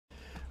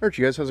Alright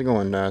you guys, how's it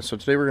going? So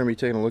today we're going to be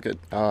taking a look at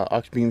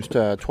Auxbeam's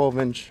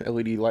 12-inch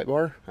LED light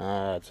bar.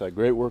 It's a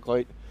great work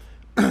light,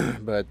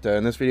 but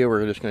in this video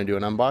we're just going to do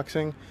an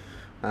unboxing.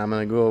 I'm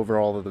going to go over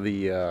all of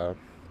the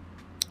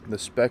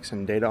specs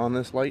and data on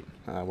this light,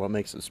 what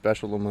makes it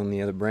special among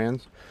the other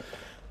brands,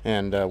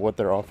 and what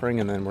they're offering,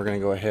 and then we're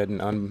going to go ahead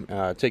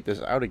and take this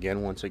out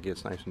again once it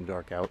gets nice and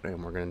dark out,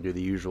 and we're going to do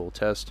the usual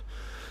test,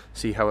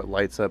 see how it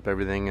lights up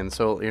everything. And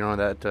so, you know,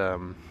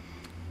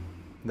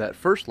 that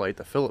first light,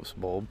 the Philips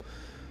bulb,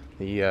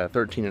 the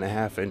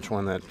 13.5-inch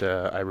one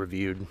that I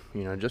reviewed,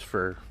 you know, just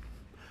for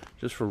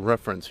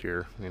reference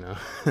here, you know,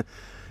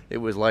 it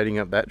was lighting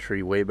up that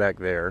tree way back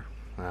there,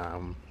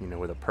 you know,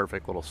 with a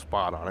perfect little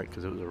spot on it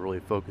because it was a really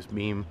focused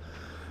beam,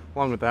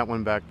 along with that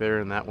one back there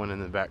and that one in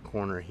the back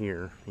corner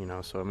here, you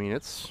know. So I mean,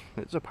 it's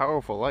a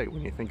powerful light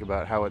when you think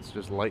about how it's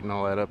just lighting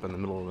all that up in the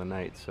middle of the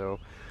night. So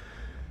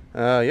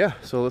yeah,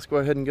 so let's go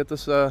ahead and get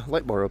this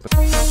light bar open.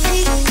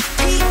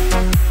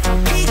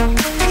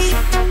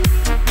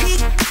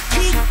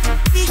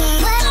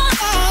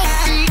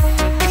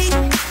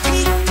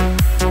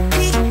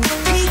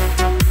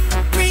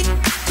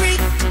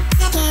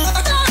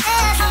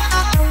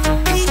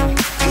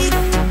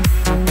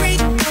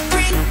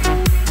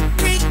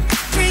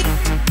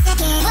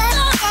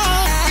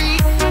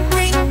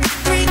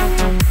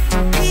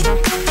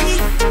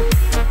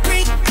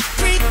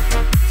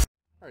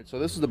 So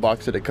this is the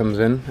box that it comes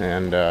in,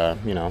 and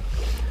you know,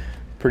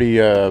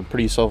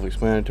 pretty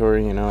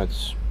self-explanatory. You know, you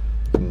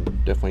can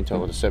definitely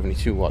tell it's a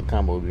 72-watt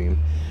combo beam,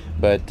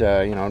 but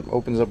you know, it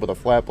opens up with a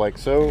flap like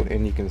so,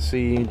 and you can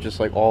see, just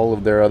like all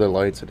of their other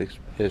lights, it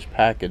is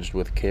packaged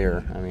with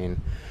care. I mean,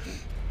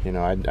 you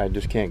know, I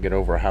just can't get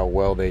over how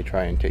well they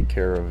try and take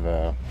care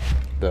of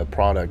the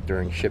product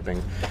during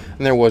shipping.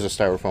 And there was a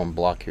styrofoam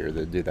block here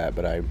that did that,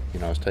 but I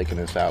was taking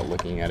this out,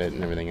 looking at it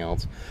and everything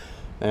else.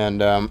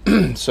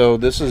 And so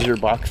this is your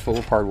box full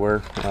of hardware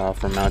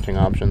for mounting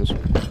options,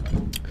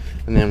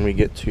 and then we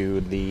get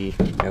to the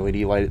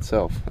LED light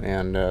itself.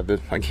 And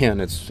again,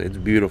 it's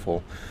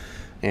beautiful,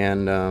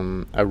 and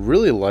I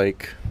really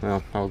like,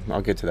 well,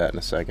 I'll get to that in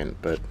a second,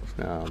 but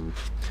I'm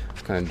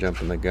kind of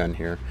jumping the gun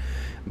here.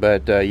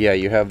 But yeah,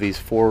 you have these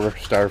 4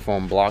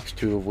 styrofoam blocks,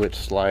 2 of which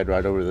slide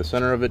right over the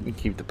center of it and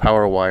keep the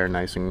power wire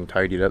nice and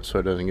tidied up so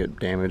it doesn't get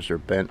damaged or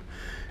bent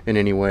in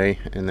any way,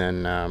 and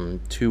then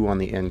 2 on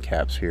the end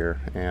caps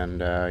here. And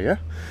yeah,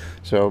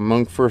 so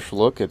among first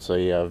look, it's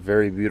a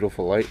very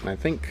beautiful light, and I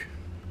think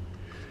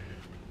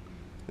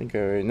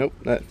nope,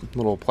 that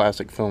little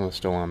plastic film is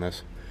still on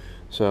this.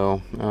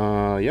 So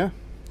yeah,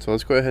 so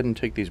let's go ahead and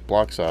take these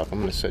blocks off. I'm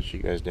going to set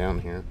you guys down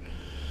here.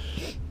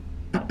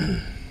 So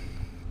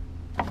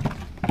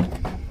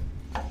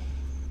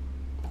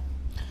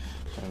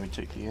we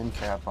take the end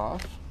cap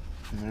off,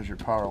 and there's your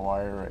power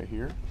wire right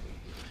here.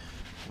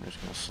 I'm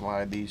just going to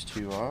slide these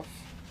 2 off,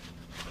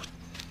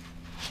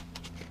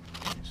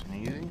 nice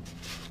and easy.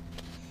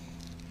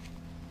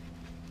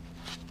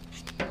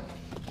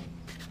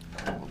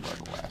 We'll buy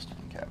the last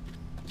end cap.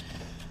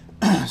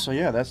 So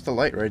yeah, that's the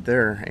light right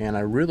there, and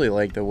I really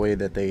like the way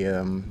that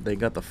they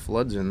got the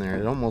floods in there.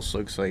 It almost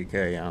looks like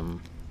a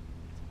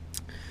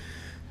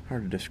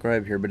hard to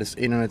describe here, but it's,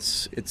 you know,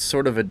 it's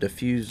sort of a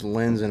diffused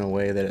lens in a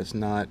way that it's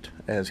not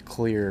as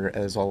clear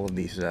as all of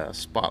these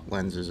spot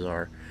lenses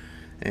are.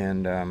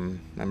 And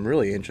I'm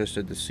really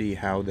interested to see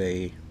how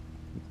they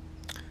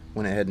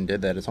went ahead and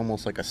did that. It's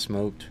almost like a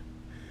smoked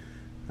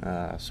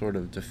sort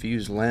of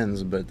diffused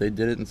lens, but they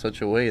did it in such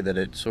a way that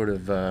it sort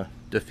of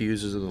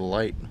diffuses the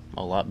light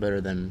a lot better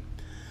than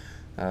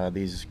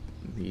these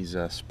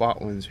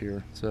spot ones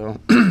here. So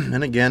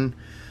and again,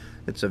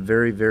 it's a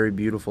very, very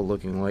beautiful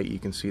looking light. You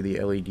can see the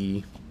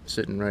LED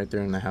sitting right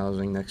there in the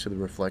housing next to the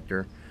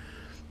reflector,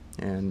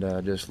 and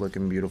just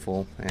looking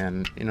beautiful.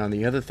 And you know,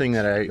 the other thing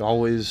that I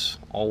always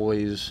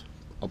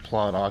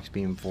applaud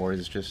Auxbeam for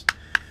is just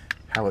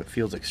how it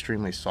feels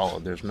extremely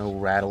solid. There's no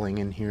rattling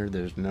in here,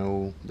 there's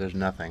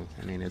nothing.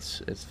 I mean, it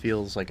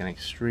feels like an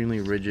extremely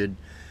rigid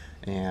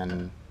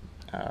and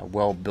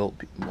well built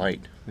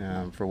light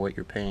for what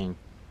you're paying.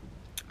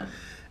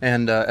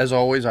 And as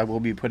always, I will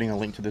be putting a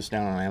link to this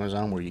down on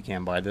Amazon where you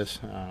can buy this.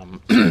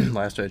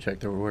 Last I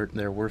checked,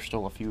 there were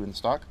still a few in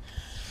stock.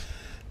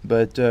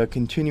 But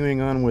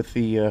continuing on with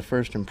the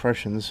first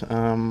impressions,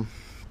 you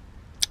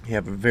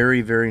have a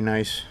very, very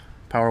nice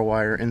power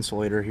wire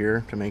insulator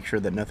here to make sure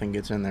that nothing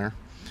gets in there.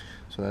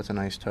 So that's a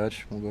nice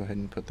touch. We'll go ahead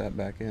and put that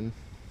back in.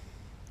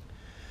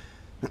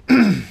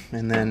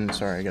 And then,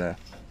 sorry,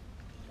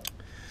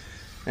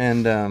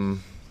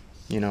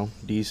 you know,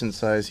 decent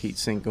size heat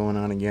sink going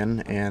on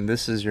again. And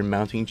this is your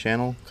mounting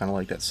channel, kind of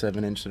like that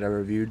 7-inch that I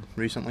reviewed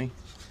recently.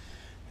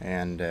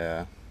 And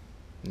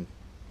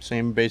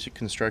same basic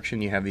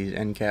construction. You have these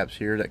end caps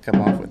here that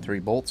come off with 3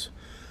 bolts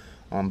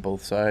on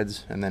both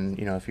sides, and then,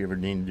 you know, if you ever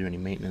need to do any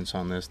maintenance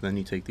on this, then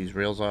you take these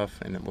rails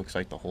off and it looks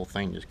like the whole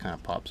thing just kind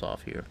of pops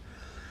off here.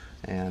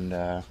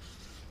 And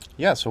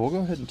yeah, so we'll go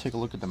ahead and take a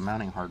look at the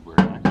mounting hardware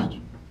next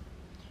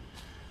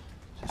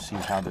to see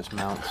how this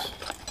mounts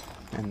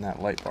in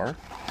that light bar.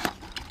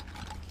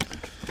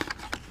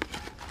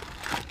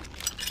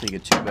 So you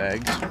get 2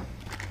 bags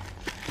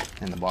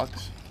in the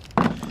box,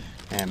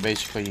 and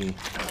basically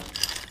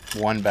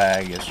 1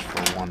 bag is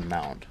for 1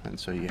 mount, and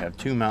so you have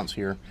 2 mounts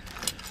here,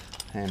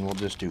 and we'll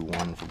just do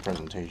 1 for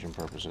presentation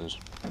purposes.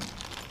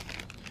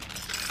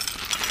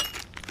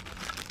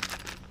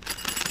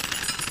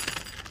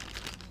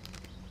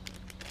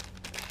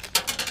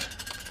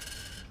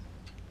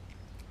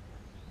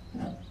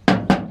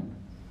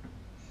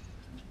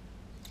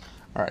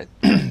 Alright,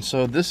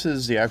 so this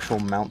is the actual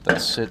mount that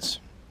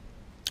sits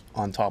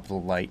on top of the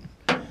light,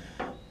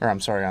 or I'm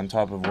sorry, on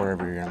top of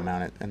wherever you're going to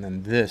mount it, and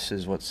then this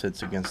is what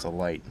sits against the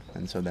light,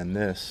 and so then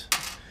this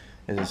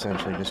is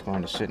essentially just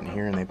going to sit in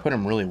here, and they put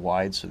them really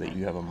wide so that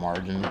you have a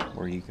margin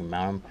where you can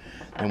mount them,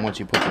 and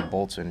once you put the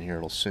bolts in here,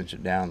 it'll cinch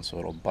it down so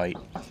it'll bite.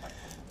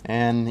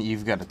 And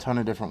you've got a ton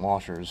of different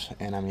washers,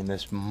 and I mean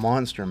this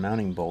monster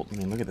mounting bolt, I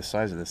mean look at the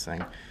size of this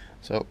thing.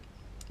 So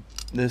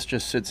this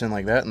just sits in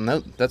like that, and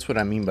that's what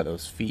I mean by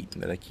those feet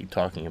that I keep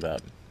talking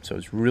about. So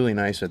it's really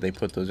nice that they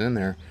put those in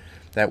there.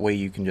 That way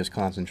you can just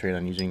concentrate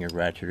on using your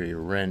ratchet or your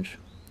wrench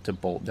to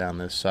bolt down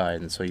this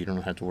side, and so you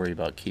don't have to worry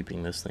about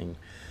keeping this thing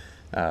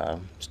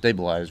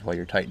stabilized while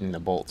you're tightening the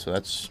bolt. So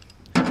that's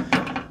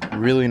a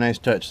really nice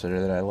touch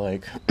there that I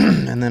like.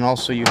 And then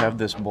also you have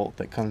this bolt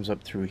that comes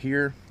up through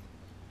here,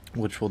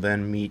 which will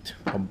then meet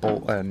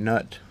a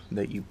nut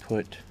that you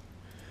put,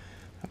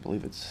 I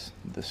believe it's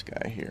this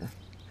guy here.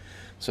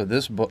 So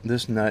this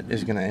nut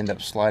is going to end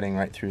up sliding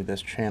right through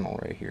this channel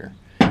right here.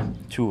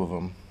 2 of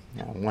them,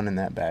 1 in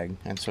that bag.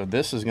 And so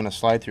this is going to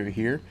slide through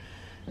here,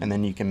 and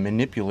then you can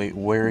manipulate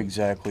where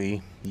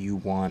exactly you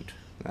want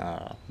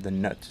the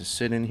nut to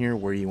sit in here,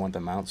 where you want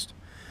the mounts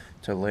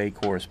to lay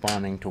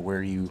corresponding to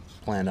where you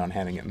planned on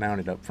having it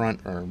mounted up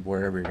front or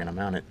wherever you're going to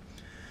mount it.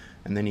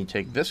 And then you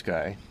take this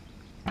guy,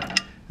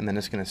 and then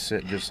it's going to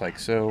sit just like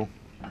so,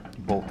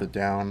 bolt it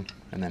down,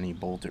 and then you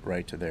bolt it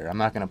right to there. I'm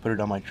not going to put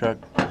it on my truck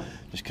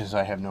just because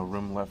I have no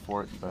room left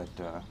for it, but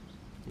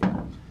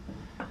yeah.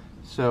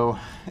 So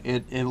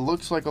it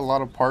looks like a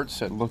lot of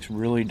parts. It looks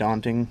really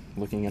daunting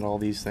looking at all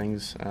these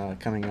things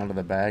coming out of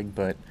the bag,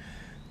 but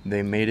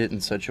they made it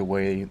in such a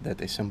way that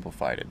they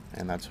simplified it,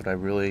 and that's what I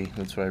really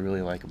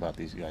like about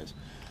these guys.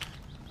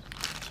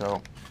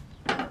 So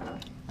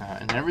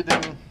and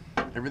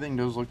everything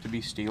does look to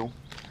be steel.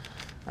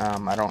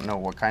 I don't know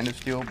what kind of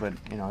steel, but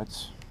you know,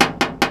 it's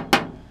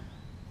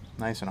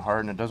nice and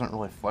hard, and it doesn't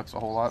really flex a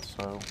whole lot,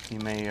 so you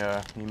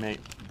may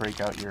break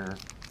out your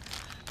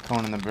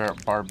Conan the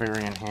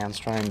Barbarian hands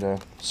trying to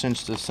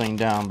cinch this thing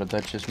down, but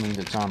that just means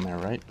it's on there,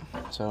 right?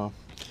 So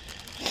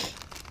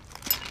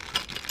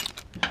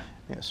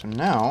yeah, so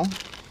now,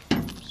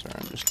 sorry,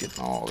 I'm just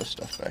getting all this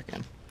stuff back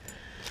in.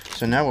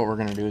 So now what we're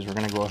going to do is we're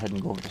going to go ahead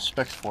and go over the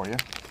specs for you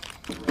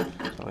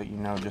to let you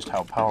know just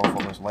how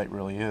powerful this light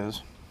really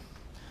is.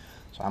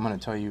 So I'm going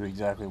to tell you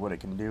exactly what it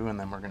can do, and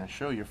then we're going to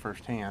show you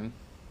firsthand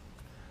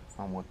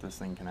on what this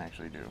thing can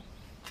actually do.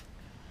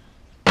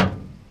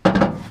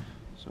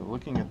 So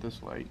looking at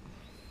this light,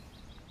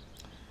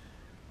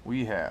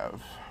 we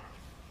have,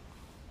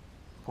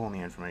 pulling the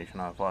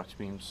information off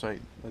Auxbeam's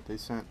site that they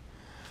sent.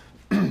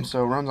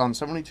 So it runs on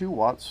 72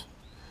 watts.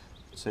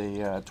 It's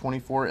a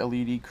 24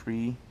 LED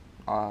Cree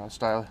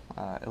style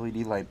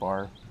LED light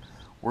bar.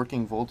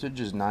 Working voltage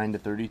is 9 to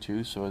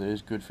 32, so it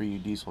is good for you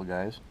diesel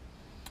guys.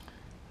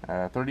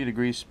 30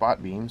 degrees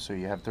spot beam, so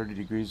you have 30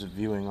 degrees of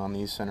viewing on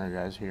these center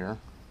guys here,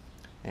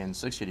 and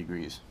 60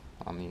 degrees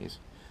on these,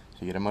 so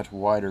you get a much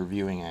wider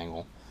viewing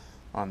angle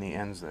on the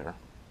ends there.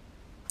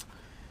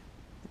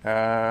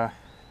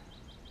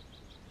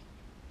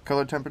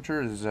 Color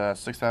temperature is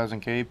 6000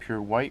 K, pure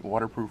white.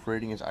 Waterproof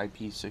rating is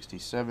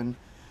IP67.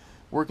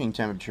 Working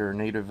temperature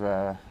native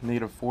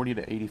 40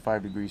 to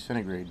 85 degrees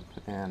centigrade,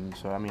 and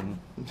so I mean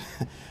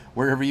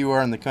wherever you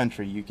are in the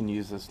country you can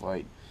use this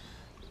light.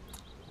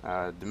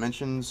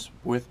 Dimensions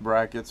with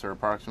brackets are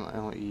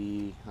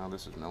approximately, oh,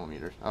 this is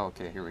millimeters. Oh,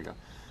 okay, here we go.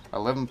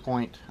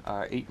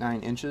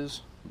 11.89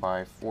 inches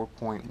by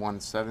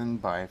 4.17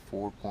 by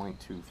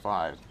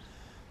 4.25.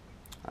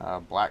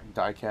 Black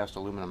die-cast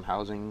aluminum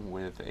housing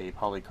with a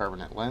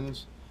polycarbonate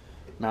lens.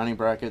 Mounting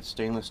bracket,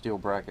 stainless steel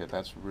bracket.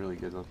 That's really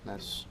good.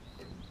 That's,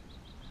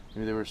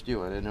 maybe they were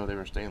steel. I didn't know they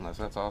were stainless.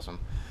 That's awesome.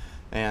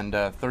 And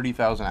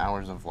 30,000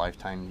 hours of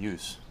lifetime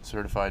use.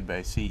 Certified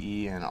by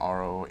CE and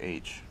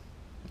ROH.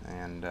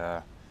 And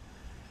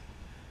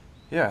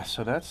yeah,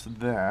 so that's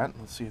that.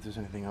 Let's see if there's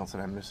anything else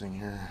that I'm missing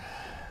here.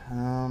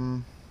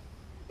 Don't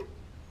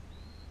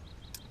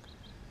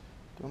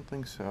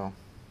think so.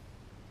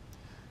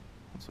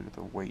 Let's look at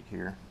the weight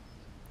here.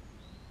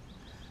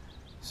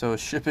 So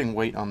shipping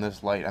weight on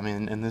this light, I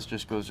mean, and this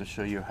just goes to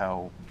show you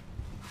how,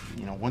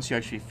 you know, once you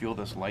actually feel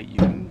this light, you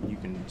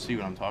can see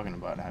what I'm talking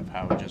about,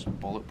 how just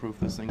bulletproof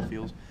this thing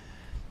feels.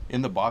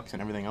 In the box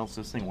and everything else,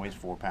 this thing weighs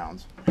 4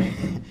 pounds.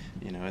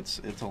 You know, it's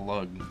a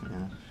lug. You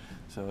know?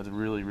 So it's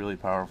really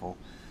powerful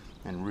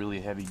and really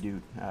heavy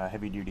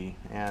duty.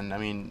 And I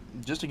mean,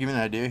 just to give you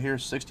an idea here,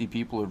 60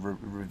 people have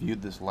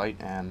reviewed this light,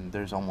 and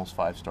there's almost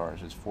 5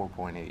 stars. It's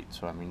 4.8.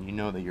 So I mean, you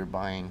know that you're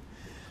buying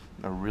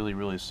a really,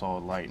 really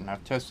solid light. And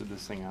I've tested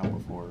this thing out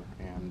before,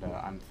 and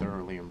I'm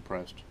thoroughly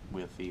impressed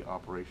with the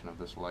operation of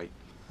this light.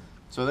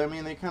 So, I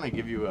mean, they kind of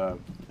give you a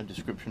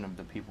description of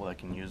the people that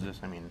can use this.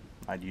 I mean,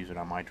 I'd use it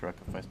on my truck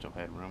if I still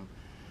had room.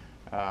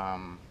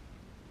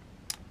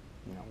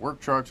 You know, work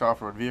trucks,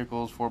 off-road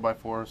vehicles,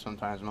 4x4,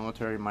 sometimes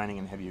military, mining,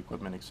 and heavy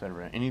equipment,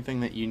 etc.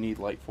 Anything that you need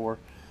light for,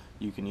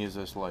 you can use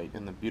this light.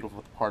 And the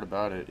beautiful part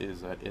about it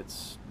is that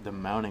it's the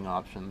mounting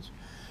options.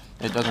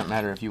 It doesn't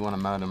matter if you want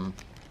to mount them,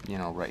 you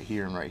know, right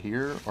here,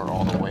 or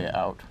all the way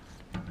out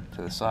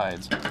to the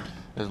sides.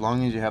 As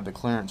long as you have the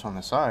clearance on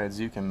the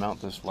sides, you can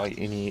mount this light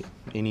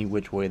any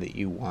which way that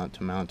you want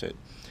to mount it.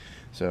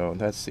 So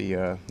that's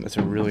a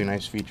really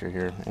nice feature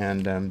here,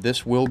 and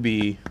this will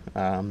be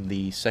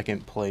the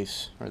second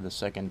place, or the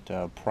second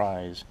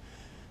prize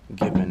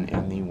given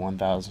in the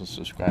 1,000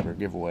 subscriber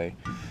giveaway.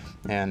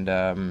 And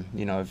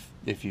you know,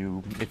 if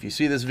you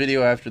see this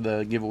video after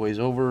the giveaway's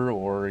over,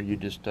 or you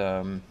just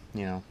you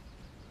know,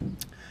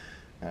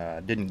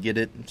 didn't get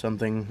it,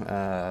 something,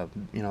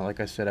 you know,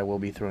 like I said, I will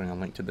be throwing a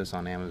link to this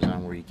on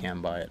Amazon where you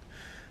can buy it.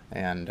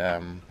 And I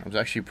was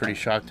actually pretty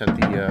shocked at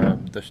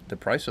the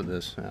price of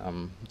this.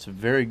 It's a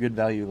very good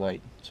value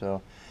light.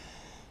 So,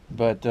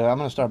 but I'm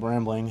gonna stop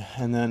rambling,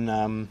 and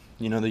then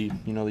you know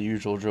the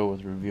usual drill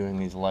with reviewing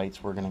these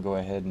lights. We're gonna go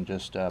ahead and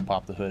just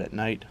pop the hood at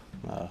night,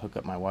 hook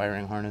up my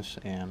wiring harness,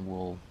 and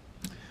we'll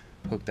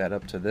hook that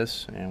up to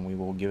this, and we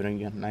will give it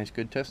a nice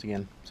good test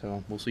again.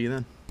 So we'll see you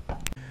then.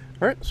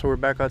 Alright, so we're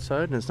back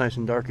outside and it's nice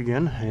and dark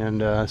again,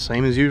 and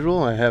same as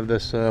usual, I have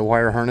this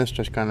wire harness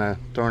just kind of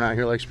thrown out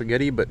here like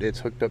spaghetti, but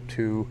it's hooked up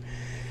to,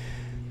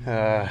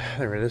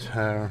 there it is,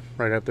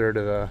 right up there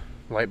to the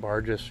light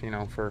bar, just, you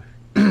know, for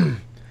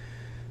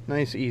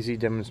nice easy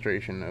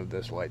demonstration of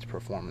this light's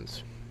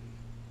performance.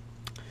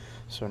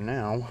 So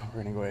now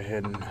we're going to go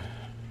ahead and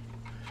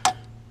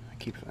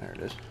there it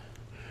is.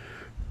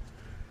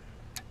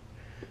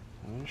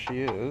 There she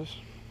is.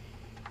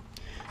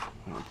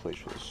 I'm in place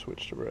for the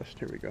switch to rest.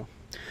 Here we go.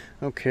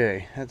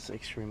 Okay, that's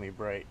extremely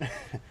bright.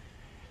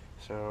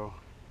 So,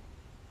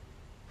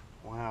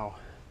 wow,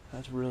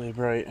 that's really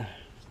bright.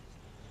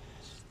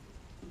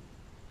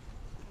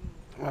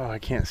 Oh, I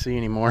can't see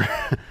anymore.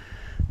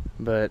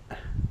 But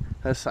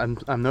I'm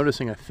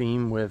noticing a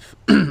theme with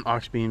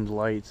Auxbeam's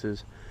lights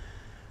is,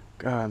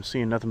 God, I'm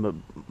seeing nothing but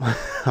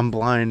I'm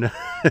blind.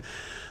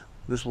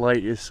 This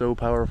light is so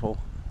powerful,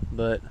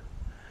 but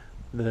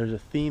there's a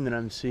theme that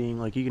I'm seeing.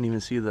 Like, you can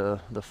even see the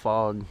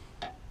fog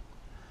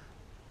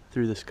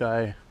through the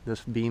sky.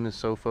 This beam is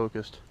so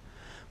focused.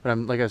 But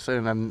like I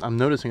said, I'm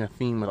noticing a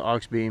theme with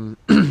Auxbeam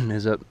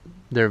is that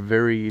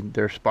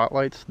their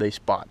spotlights, they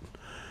spot.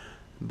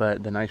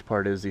 But the nice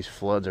part is these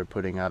floods are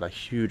putting out a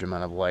huge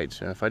amount of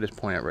lights. And if I just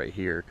point it right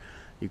here,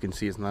 you can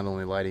see it's not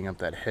only lighting up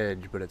that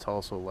hedge, but it's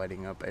also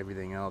lighting up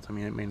everything else. I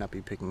mean, it may not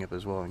be picking up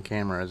as well on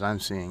camera as I'm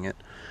seeing it,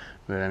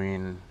 but I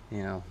mean,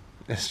 you know,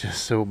 it's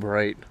just so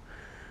bright.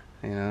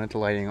 You know, it's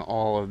lighting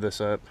all of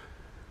this up.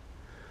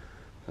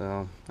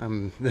 So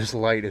this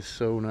light is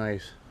so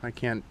nice. I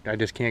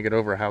just can't get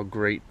over how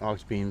great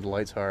Auxbeam's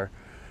lights are.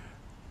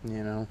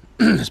 You know,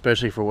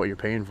 especially for what you're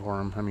paying for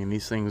them. I mean,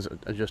 these things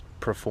just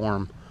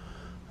perform.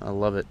 I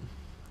love it.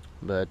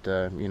 But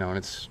you know, and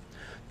it's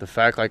the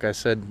fact, like I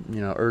said,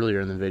 you know,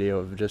 earlier in the video,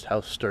 of just how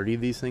sturdy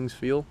these things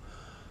feel.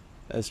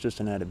 That's just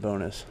an added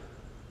bonus.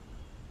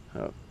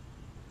 Oh,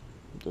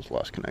 just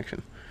lost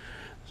connection.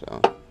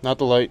 So, not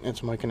the light,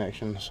 it's my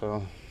connection.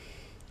 So,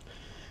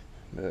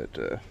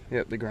 but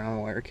yep, the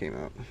ground wire came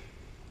out.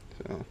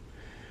 So,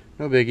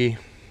 no biggie.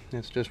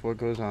 It's just what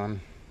goes on.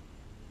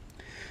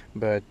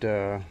 But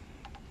yeah,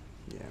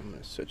 I'm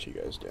gonna set you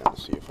guys down to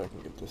see if I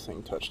can get this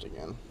thing touched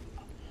again,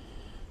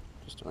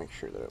 just to make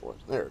sure that it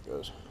works. There it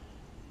goes.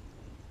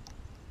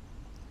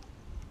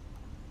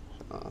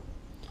 So,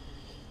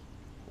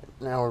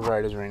 now we're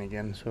bright as rain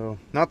again. So,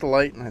 not the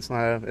light. It's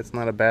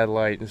not a bad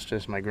light. It's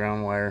just my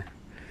ground wire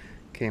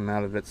came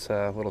out of its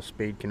little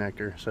spade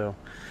connector. So,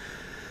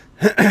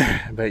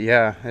 but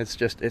yeah, it's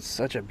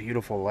such a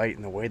beautiful light,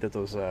 and the way that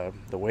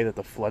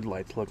the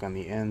floodlights look on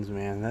the ends,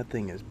 man, that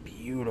thing is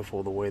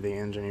beautiful. The way they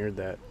engineered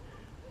that,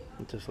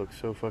 it just looks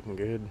so fucking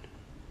good.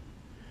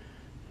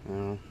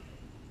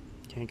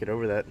 Can't get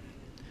over that.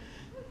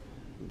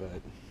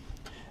 But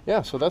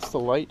yeah, so that's the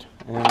light,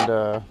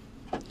 and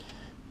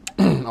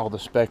all the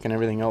spec and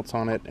everything else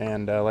on it.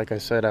 And like I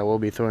said, I will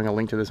be throwing a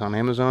link to this on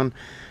Amazon,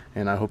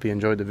 and I hope you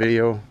enjoyed the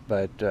video.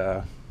 But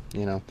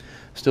you know,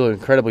 still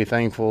incredibly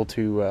thankful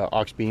to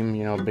Auxbeam.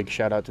 You know, big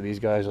shout out to these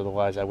guys.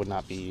 Otherwise, I would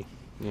not be,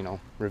 you know,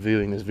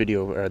 reviewing this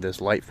video or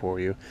this light for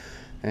you,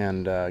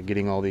 and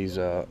getting all these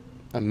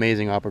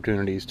amazing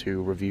opportunities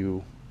to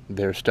review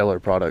their stellar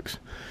products.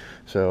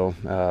 So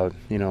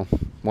you know,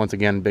 once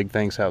again, big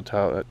thanks out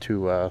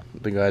to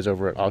the guys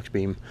over at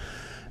Auxbeam.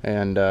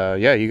 And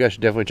yeah, you guys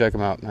should definitely check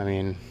them out. I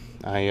mean,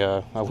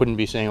 I wouldn't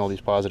be saying all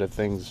these positive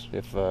things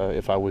if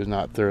I was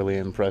not thoroughly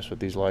impressed with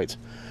these lights.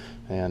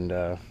 And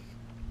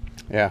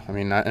yeah, I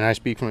mean, and I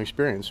speak from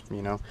experience.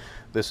 You know,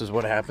 this is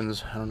what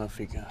happens. I don't know if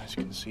you guys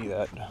can see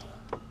that,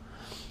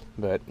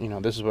 but you know,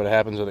 this is what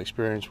happens with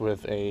experience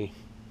with a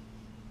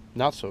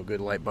not so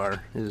good light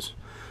bar is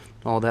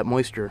all that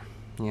moisture,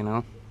 you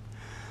know.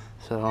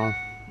 So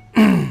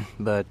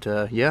but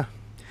yeah,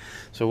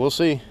 so we'll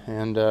see.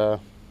 And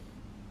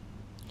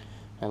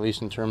at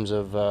least in terms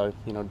of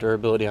you know,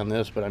 durability on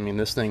this, but I mean,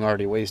 this thing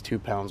already weighs 2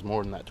 pounds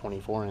more than that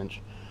 24-inch,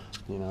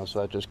 you know,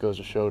 so that just goes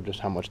to show just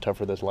how much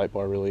tougher this light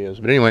bar really is.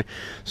 But anyway,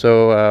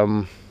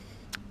 so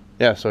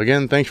yeah, so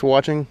again, thanks for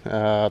watching.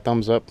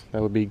 Thumbs up,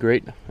 that would be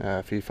great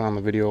if you found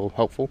the video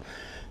helpful.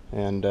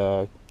 And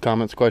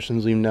comments,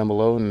 questions, leave them down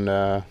below.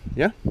 And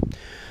yeah,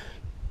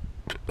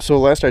 so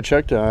last I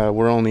checked,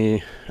 we're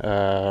only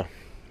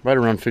right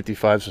around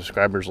 55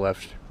 subscribers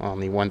left on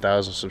the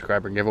 1,000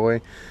 subscriber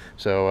giveaway.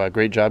 So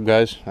great job,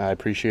 guys. I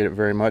appreciate it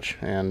very much.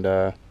 And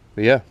but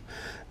yeah,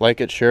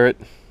 like it, share it,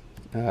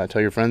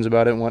 tell your friends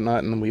about it and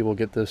whatnot, and we will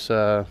get this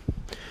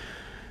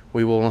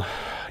we will,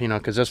 you know,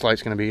 because this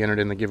light's going to be entered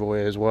in the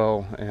giveaway as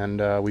well,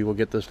 and we will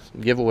get this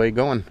giveaway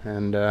going.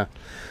 And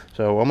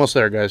so almost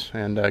there, guys.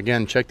 And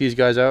again, check these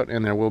guys out,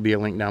 and there will be a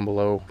link down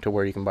below to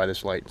where you can buy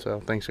this light.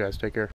 So thanks, guys. Take care.